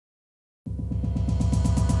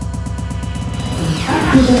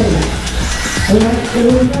Alright, so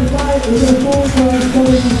we're going to fight, we're going to fall for our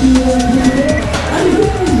colors and see what we can do. And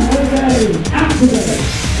again, okay, activate.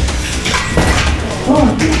 Oh,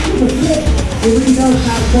 super flip. It really does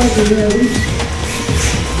have quite a really.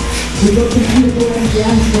 We've got some beautiful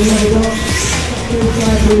NGS, we've got those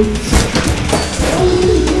side boots.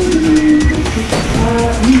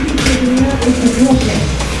 You keep taking it out, it's a dropper.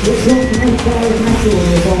 It drops the most fire metal on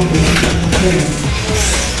the bottom.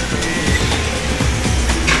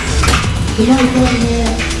 The nice one here,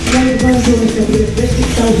 the bonus is going to be a bit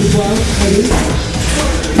itself as well, maybe.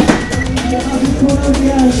 I'll just call over the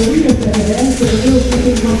other, so we just get here, so the real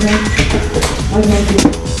flipping content. I like it.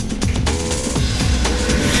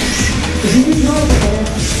 If you can go over there.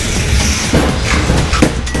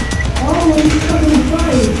 Oh, he's stuck in his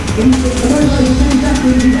fight. The most like the same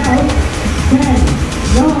exactly he's out. 10,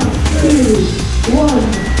 9, 2, 1.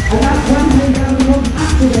 And that's RAMpage down the road,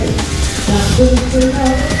 activate. That's good as straight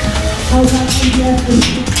up. How's that NGS?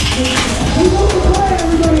 He's on the way,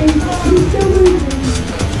 everybody! He's still moving!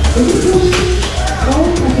 Is he still moving?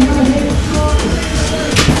 Oh, that's another hit!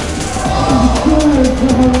 Oh, good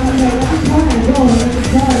for Harambe! That's Tyred! Go on, that's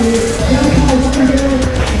Tyred! The other guy's up and down!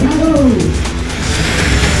 No!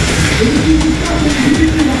 If you see the stuff, if you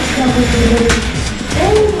see that stuff, everybody!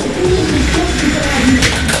 Oh, my goodness, he's stuck to that!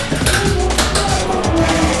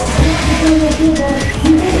 He can't wait a second!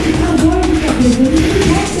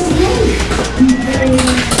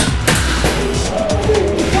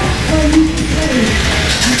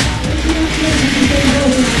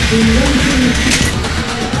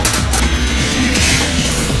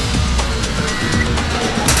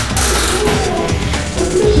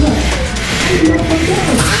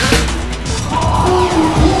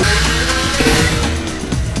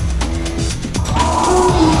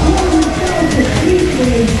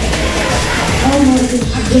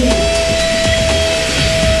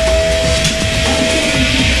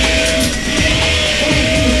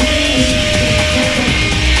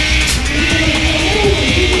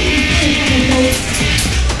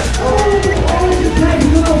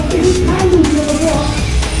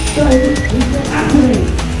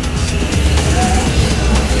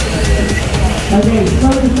 Okay,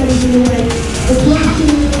 slowly fading away. The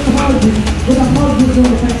blasting of the houses, with the houses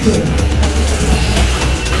more effective.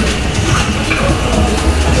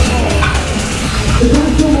 The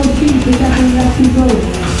Bristol on speed is definitely less control.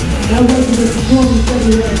 Now waiting for the strong and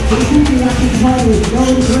steady way. It's shooting at his pilots, no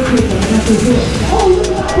one is working with them, and that's for sure. Oh, look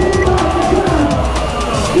at that! Look at that!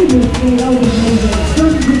 Goodness me, that was amazing.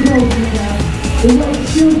 Such control from that. The way it's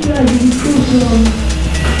still dirty, he's still strong.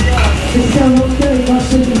 It's still not very much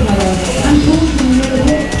thinking power. And talking a little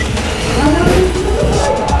bit. And now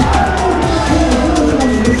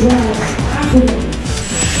it's activate.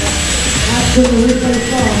 Absolutely, we're so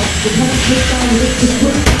far. The punch is down, it's the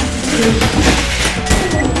quick.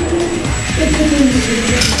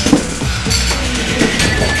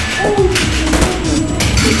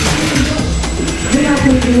 We're not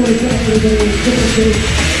going to work out for the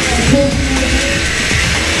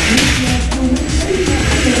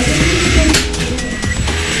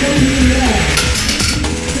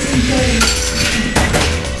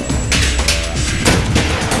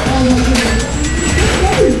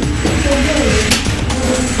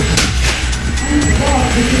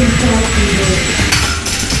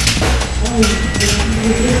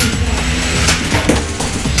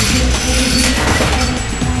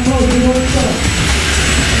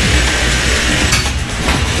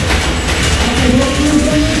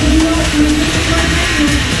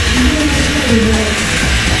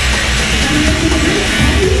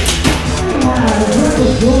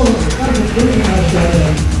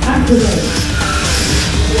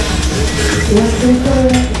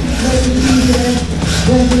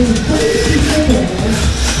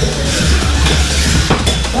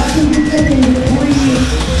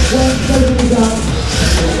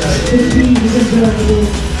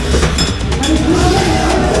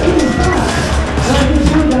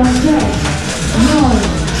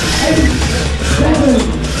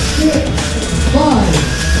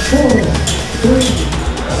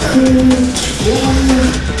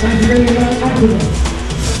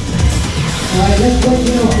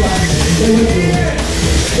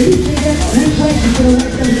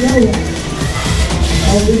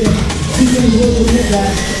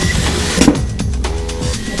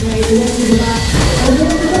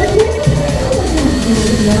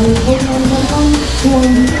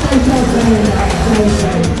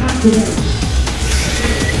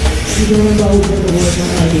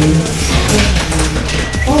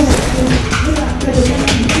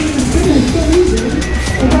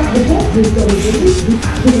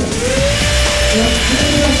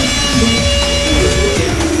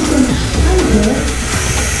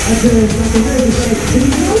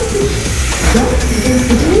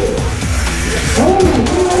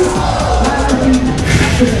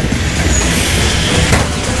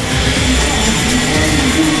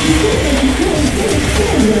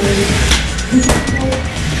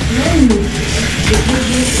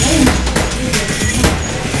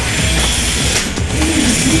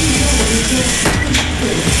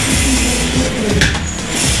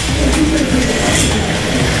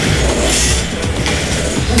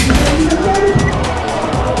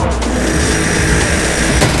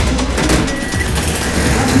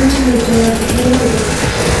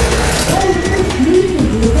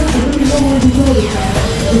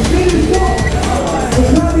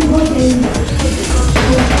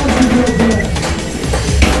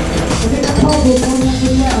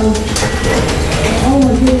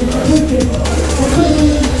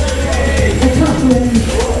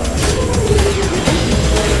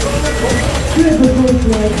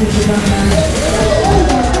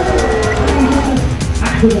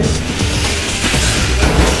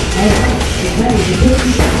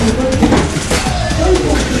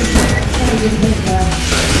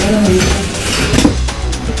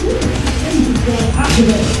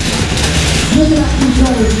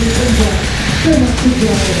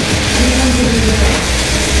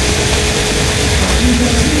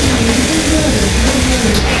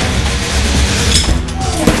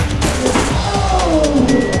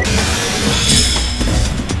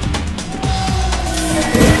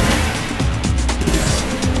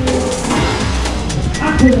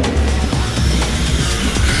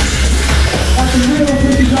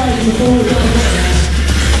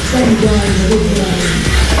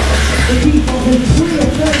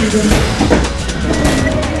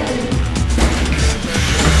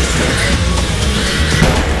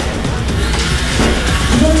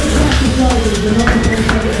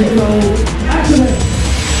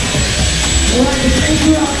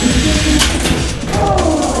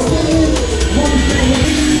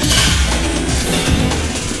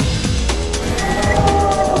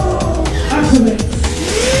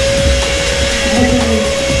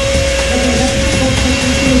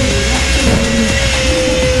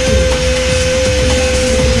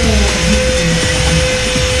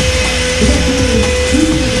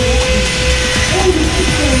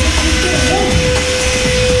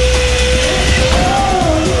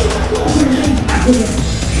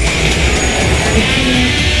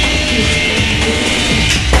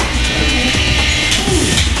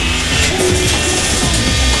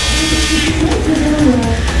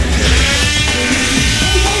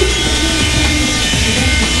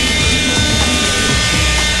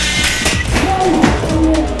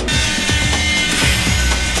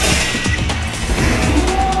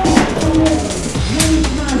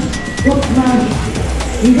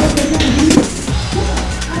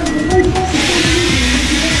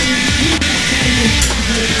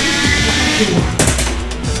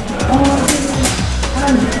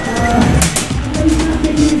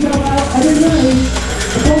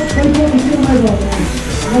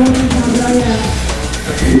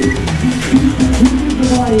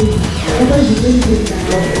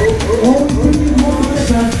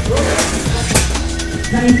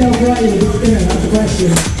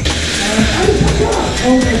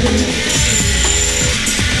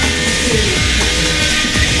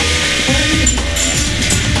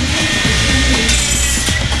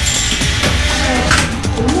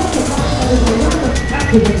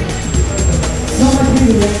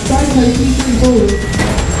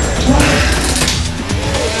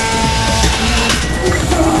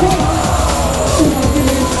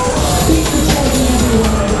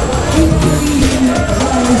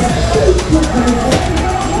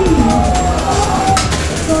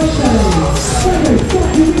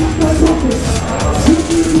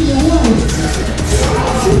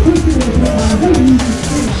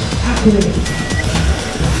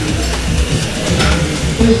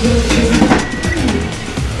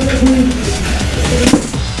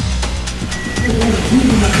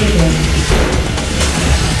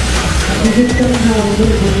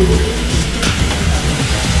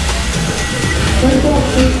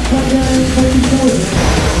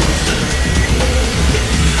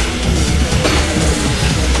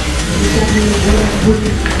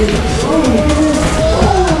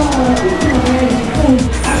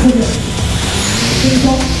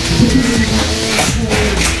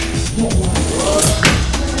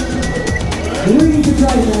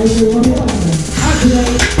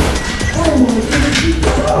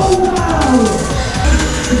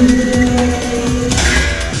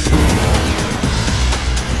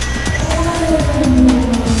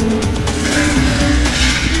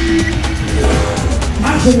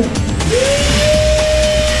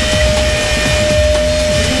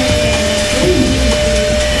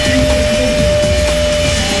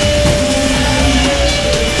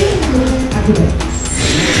Activate.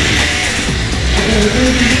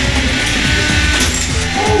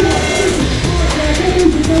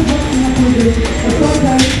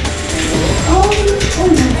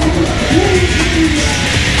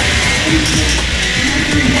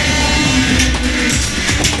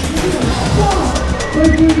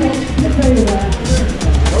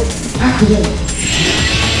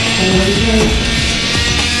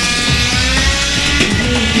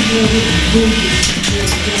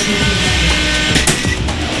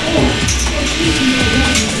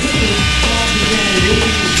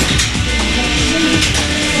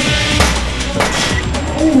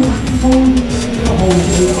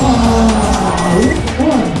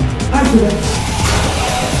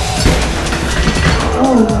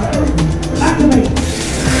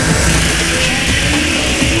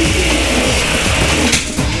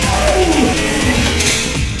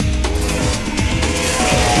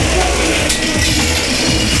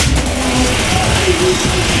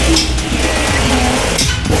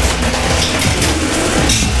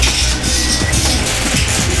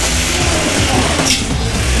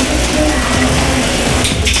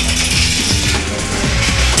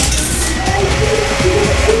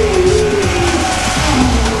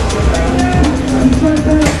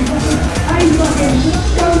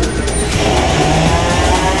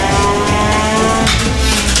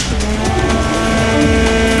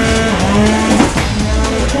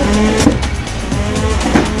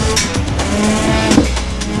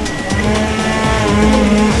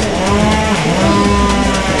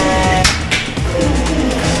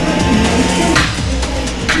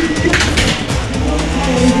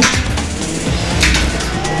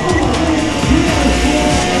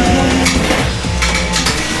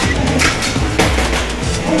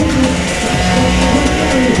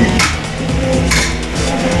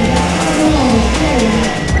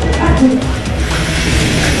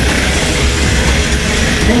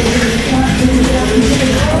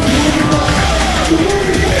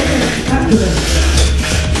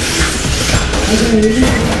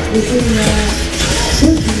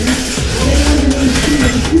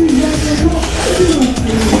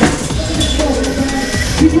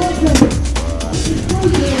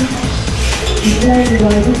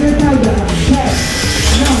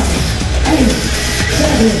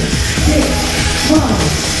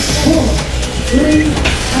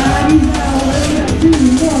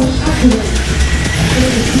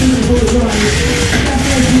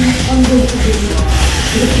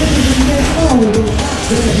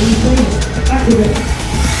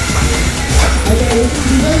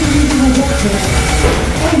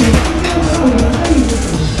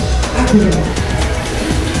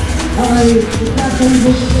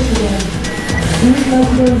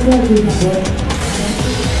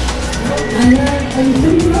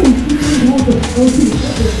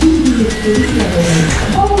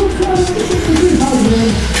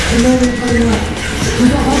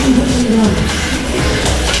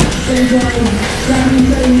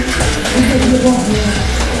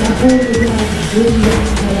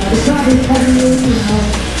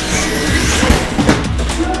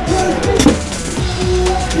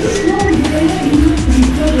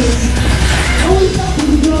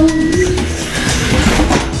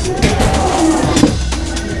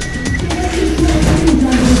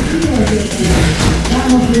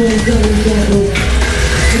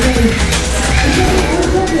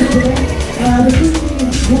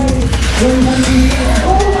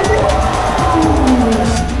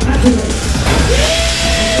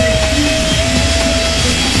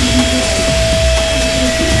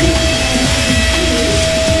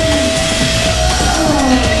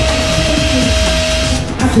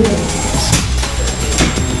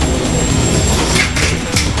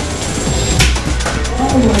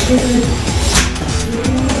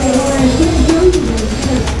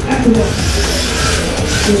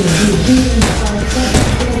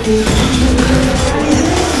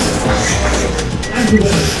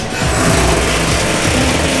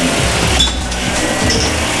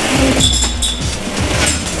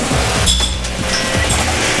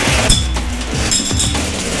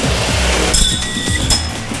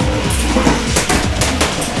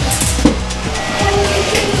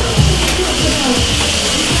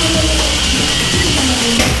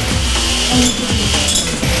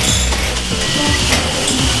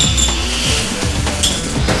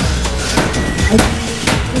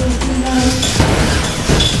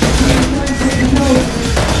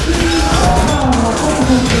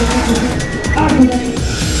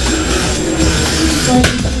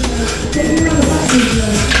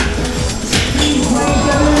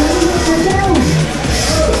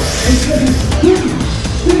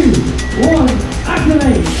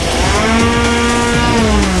 Activate!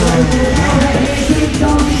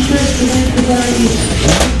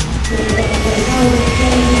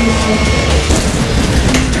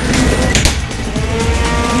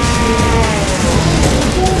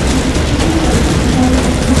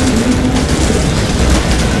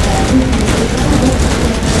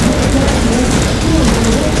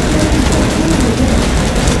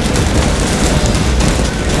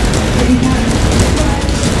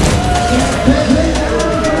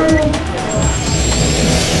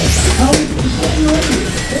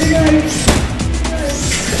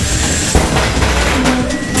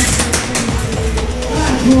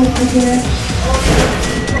 back there.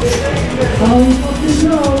 Oh, he's got to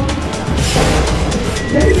go.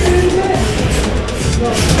 Take it in there.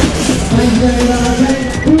 Thanks very much.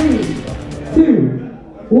 3, 2,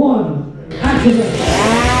 1, activate.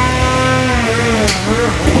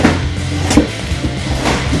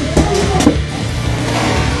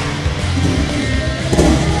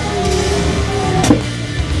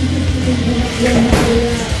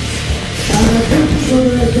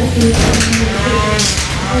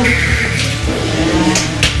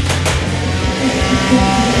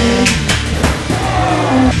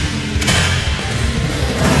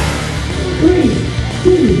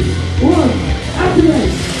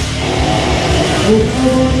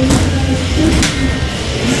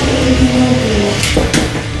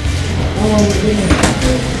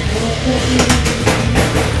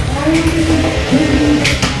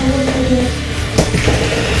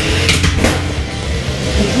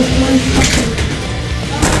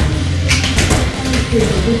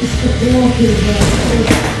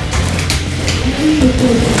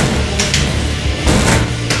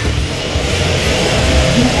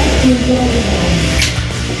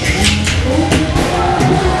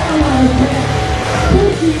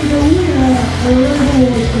 Pushy is the winner of the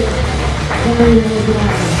reward. Very well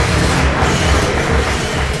done.